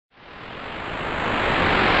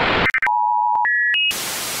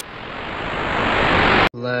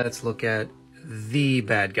let's look at the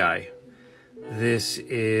bad guy. This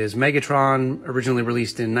is Megatron, originally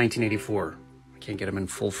released in 1984. I can't get him in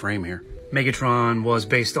full frame here. Megatron was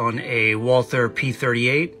based on a Walther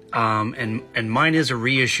P-38, and mine is a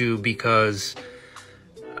reissue because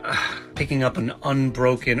picking up an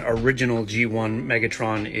unbroken original G1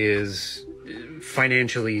 Megatron is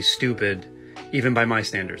financially stupid, even by my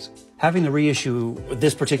standards. Having the reissue,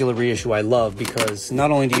 this particular reissue, I love because not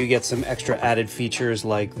only do you get some extra added features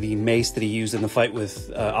like the mace that he used in the fight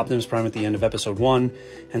with Optimus Prime at the end of episode 1,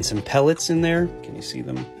 and some pellets in there. Can you see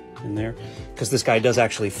them in there? Because this guy does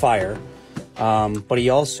actually fire. But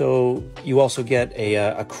you also get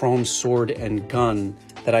a chrome sword and gun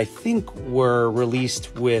that I think were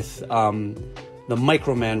released with the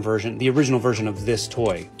Microman version, the original version of this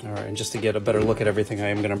toy. All right, and just to get a better look at everything, I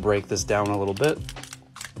am going to break this down a little bit.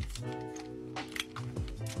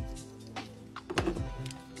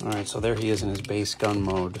 All right, so there he is in his base gun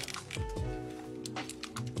mode.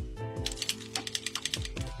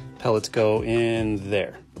 Pellets go in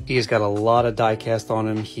there. He has got a lot of die cast on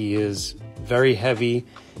him. He is very heavy,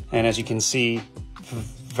 and as you can see,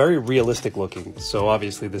 very realistic looking. So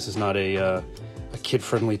obviously this is not a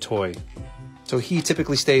kid-friendly toy. So he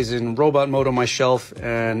typically stays in robot mode on my shelf,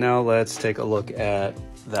 and now let's take a look at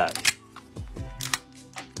that.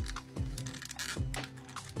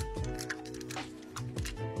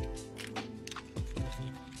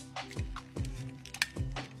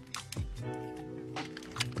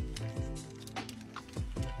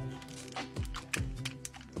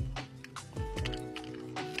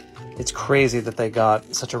 It's crazy that they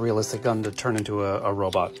got such a realistic gun to turn into a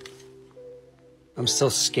robot. I'm still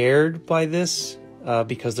scared by this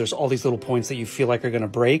because there's all these little points that you feel like are going to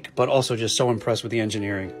break, but also just so impressed with the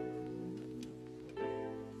engineering.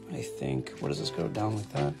 I think, what does this go down like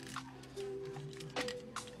that?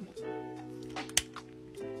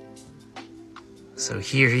 So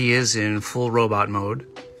here he is in full robot mode.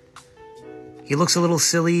 He looks a little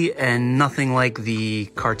silly and nothing like the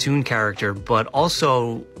cartoon character, but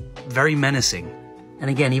also very menacing. And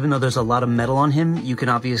again, even though there's a lot of metal on him, you can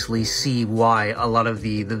obviously see why a lot of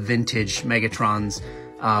the vintage Megatrons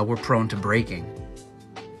were prone to breaking.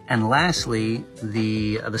 And lastly,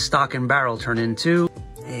 the stock and barrel turn into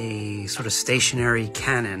a sort of stationary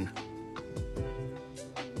cannon.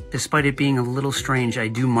 Despite it being a little strange, I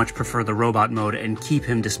do much prefer the robot mode and keep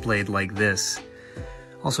him displayed like this.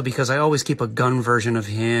 Also because I always keep a gun version of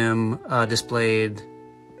him displayed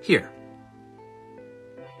here.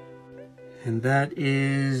 And that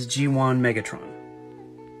is G1 Megatron.